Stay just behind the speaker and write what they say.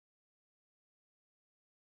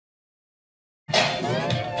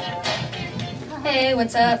Hey,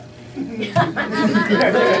 what's up?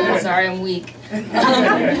 Sorry, I'm weak.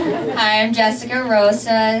 Hi, I'm Jessica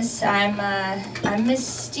Rosas. I'm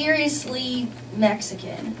mysteriously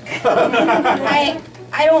Mexican.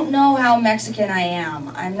 I don't know how Mexican I am.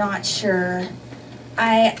 I'm not sure.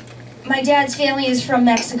 My dad's family is from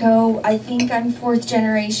Mexico. I think I'm 4th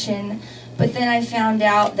generation. But then I found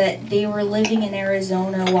out that they were living in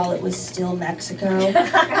Arizona while it was still Mexico.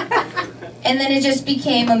 And then it just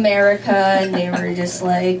became America, and they were just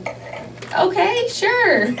like, okay,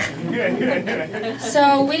 sure.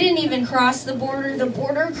 So we didn't even cross the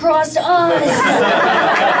border crossed us.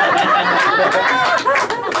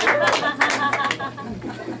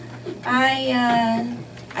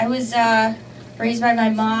 I was raised by my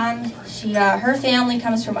mom. Her family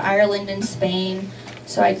comes from Ireland and Spain,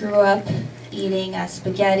 so I grew up eating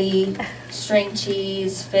spaghetti, string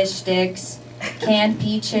cheese, fish sticks, canned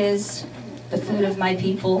peaches, the food of my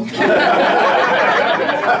people. I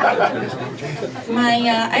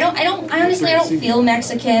honestly don't feel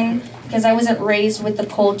Mexican because I wasn't raised with the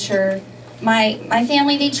culture. My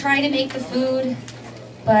family, they try to make the food,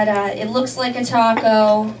 but it looks like a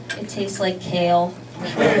taco. It tastes like kale.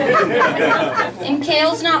 And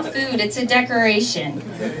kale's not food, it's a decoration.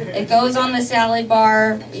 It goes on the salad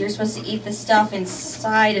bar. You're supposed to eat the stuff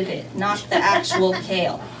inside of it, not the actual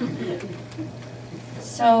kale.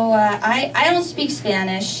 So I don't speak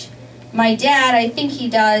Spanish. My dad, I think he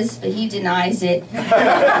does, but he denies it.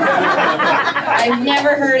 I've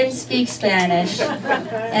never heard him speak Spanish.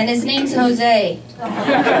 And his name's Jose.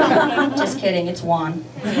 Just kidding, it's Juan.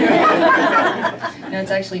 No,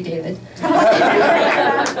 it's actually David. So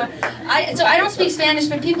I don't speak Spanish,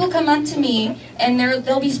 but people come up to me and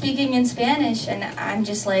they'll be speaking in Spanish, and I'm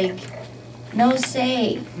just like, no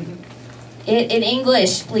sé. In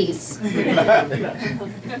English, please. No,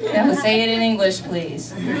 say it in English,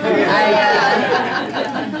 please.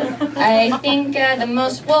 I think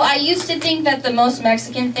I used to think that the most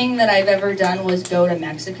Mexican thing that I've ever done was go to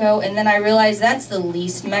Mexico, and then I realized that's the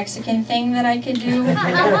least Mexican thing that I could do.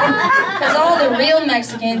 Because all the real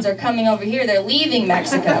Mexicans are coming over here, they're leaving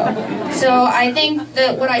Mexico. So I think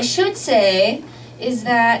that what I should say is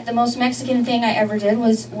that the most Mexican thing I ever did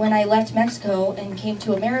was when I left Mexico and came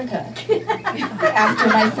to America after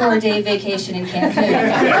my 4-day vacation in Cancun.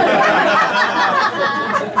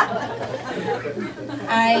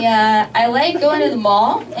 I like going to the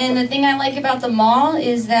mall, and the thing I like about the mall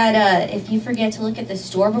is that if you forget to look at the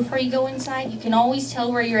store before you go inside, you can always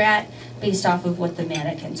tell where you're at based off of what the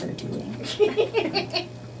mannequins are doing.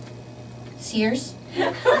 Sears,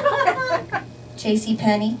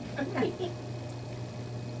 JCPenney,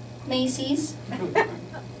 Macy's,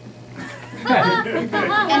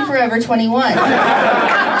 and Forever 21.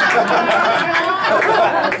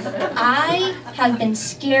 I have been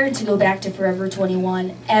scared to go back to Forever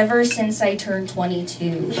 21 ever since I turned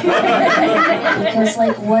 22. Because,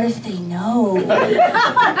 like, what if they know?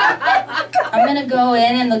 I'm gonna go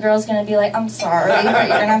in and the girl's gonna be like, I'm sorry, but you're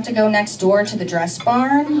gonna have to go next door to the dress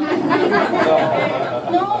barn.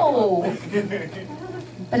 No.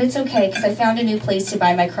 But it's okay, because I found a new place to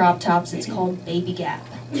buy my crop tops. It's called Baby Gap.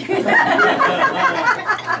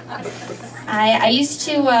 I used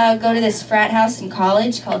to go to this frat house in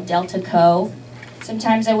college called Delta Co.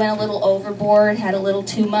 Sometimes I went a little overboard, had a little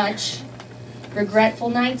too much. Regretful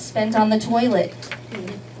nights spent on the toilet.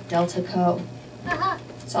 Delta Co.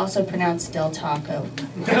 It's also pronounced Del Taco.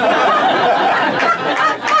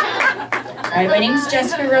 Alright, my name's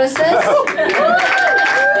Jessica Rosas.